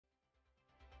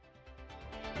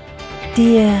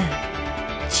Dear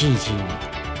Gigi,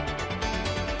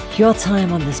 your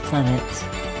time on this planet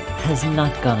has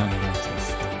not gone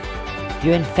unnoticed.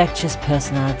 Your infectious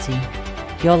personality,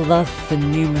 your love for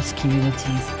numerous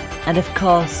communities, and of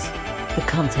course, the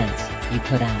content you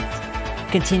put out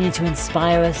continue to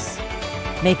inspire us,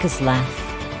 make us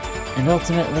laugh, and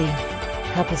ultimately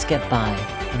help us get by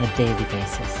on a daily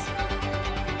basis.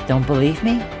 Don't believe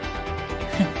me?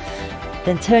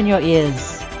 Then turn your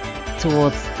ears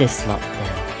towards this lot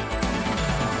then.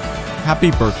 Happy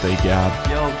birthday, Gab.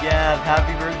 Yo, Gab,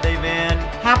 happy birthday, man.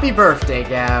 Happy birthday,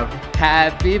 Gab.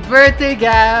 Happy birthday,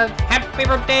 Gab. Happy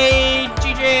birthday,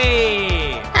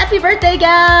 Gigi. Happy birthday,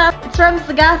 Gab. It's from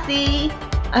Sagasi.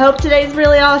 I hope today's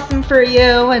really awesome for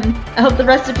you, and I hope the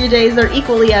rest of your days are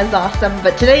equally as awesome,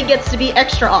 but today gets to be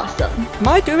extra awesome. Am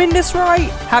I doing this right?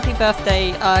 Happy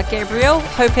birthday, Gabriel.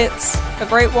 Hope it's a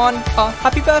great one.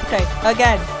 Happy birthday,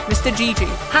 again, Mr. Gigi.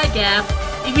 Hi, Gab.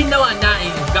 Even though I'm not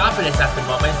in Collaborators at the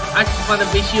moment, I just want to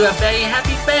wish you a very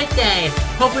happy birthday.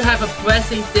 Hope you have a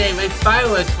blessed day with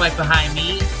fireworks right behind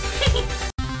me.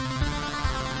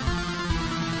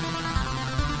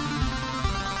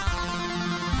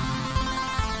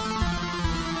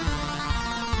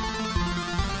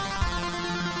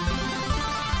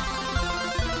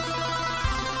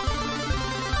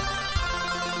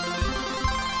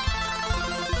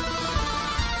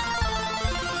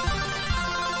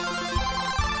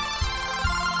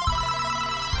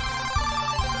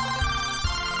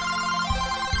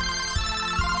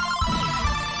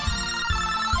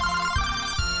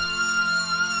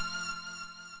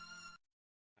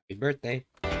 Happy birthday.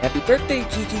 Happy birthday,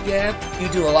 Gigi Gab. You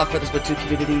do a lot for the Splatoon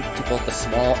community, to both the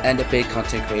small and the big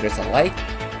content creators alike.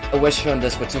 A wish from the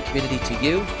Splatoon community to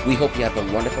you. We hope you have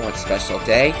a wonderful and special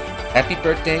day. Happy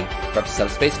birthday from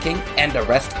Subspace King and the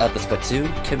rest of the Splatoon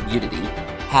community.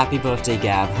 Happy birthday,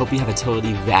 Gab. Hope you have a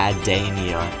totally rad day in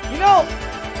Neon. You know,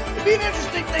 it'd be an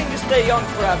interesting thing to stay young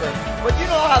forever. But you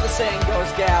know how the saying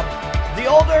goes, Gab. The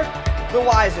older, the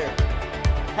wiser.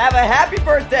 Have a happy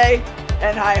birthday,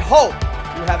 and I hope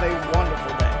you have a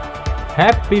wonderful day.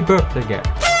 Happy birthday, Gab.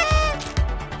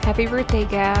 Happy birthday,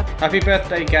 Gab. Happy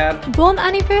birthday, Gab. Bon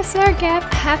anniversaire, Gab.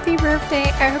 Happy birthday.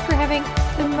 I hope you're having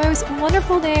the most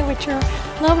wonderful day with your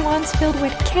loved ones, filled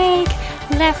with cake,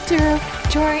 laughter,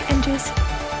 joy, and just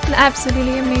an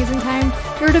absolutely amazing time.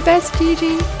 You're the best,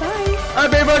 Gigi. Bye.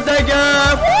 Happy birthday,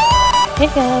 Gab. Hey,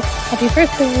 Gab. Happy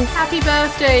birthday. Happy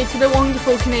birthday to the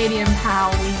wonderful Canadian pal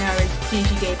we know as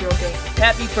Gigi Gabriel Gaming.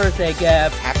 Happy birthday,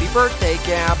 Gab. Happy birthday,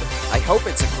 Gab. I hope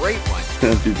it's a great one.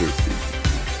 Happy birthday.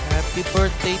 Happy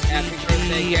birthday,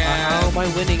 Gigi. How am I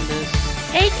winning this?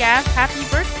 Hey Gab, happy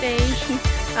birthday.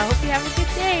 I hope you have a good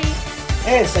day.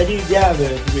 Hey, salut Gab,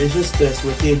 je voulais juste te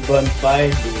souhaiter une bonne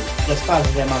fête. J'espère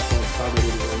vraiment qu'on va se faire de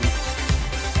l'aujourd'hui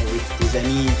avec tes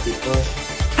amis, tes proches.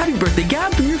 Happy birthday,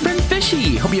 Gab, from your friend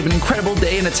Fishy. Hope you have an incredible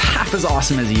day and it's half as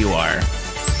awesome as you are.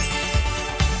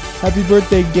 Happy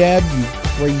birthday, Gab, you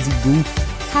crazy goof.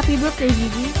 Happy birthday,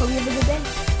 Gigi. Hope you have a good day.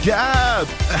 Gab,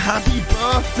 happy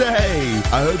birthday!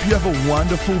 I hope you have a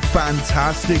wonderful,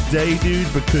 fantastic day,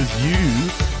 dude, because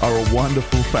you are a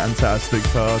wonderful, fantastic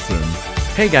person.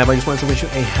 Hey, Gab, I just wanted to wish you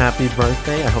a happy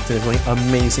birthday. I hope today's going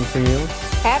amazing for you.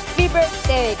 Happy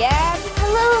birthday, Gab.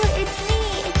 Hello, it's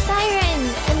me. It's Siren,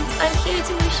 and I'm here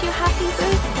to wish you happy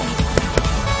birthday.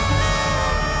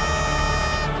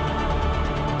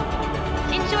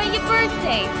 Enjoy your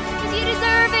birthday, because you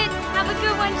deserve it. Have a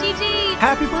good one, Gigi.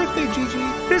 Happy birthday, Gigi.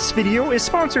 This video is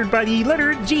sponsored by the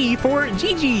letter G for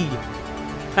Gigi.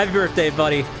 Happy birthday,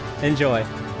 buddy. Enjoy.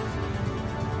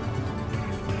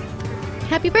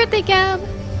 Happy birthday, Gab.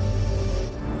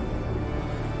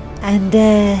 And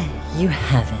there you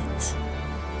have it.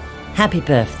 Happy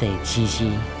birthday,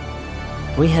 Gigi.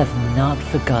 We have not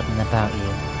forgotten about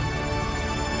you.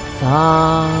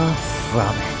 Far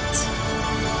from it.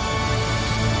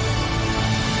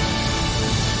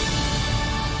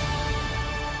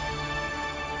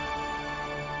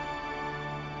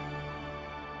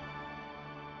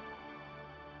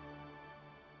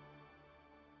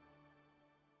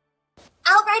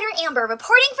 Outrider Amber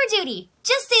reporting for duty.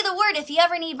 Just say the word if you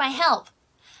ever need my help.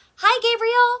 Hi,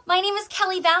 Gabriel. My name is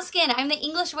Kelly Baskin. I'm the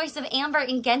English voice of Amber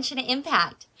in Genshin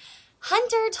Impact.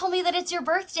 Hunter told me that it's your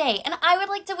birthday, and I would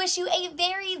like to wish you a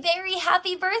very, very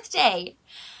happy birthday.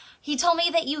 He told me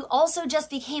that you also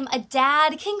just became a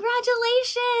dad.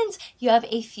 Congratulations! You have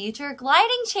a future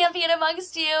gliding champion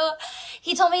amongst you.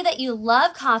 He told me that you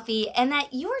love coffee and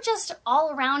that you are just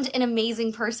all around an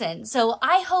amazing person. So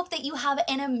I hope that you have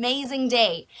an amazing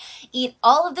day. Eat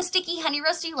all of the sticky honey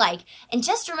roast you like, and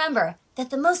just remember that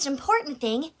the most important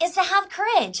thing is to have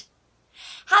courage.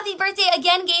 Happy birthday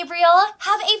again, Gabriel.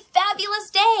 Have a fabulous fabulous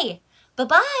day.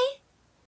 Bye-bye.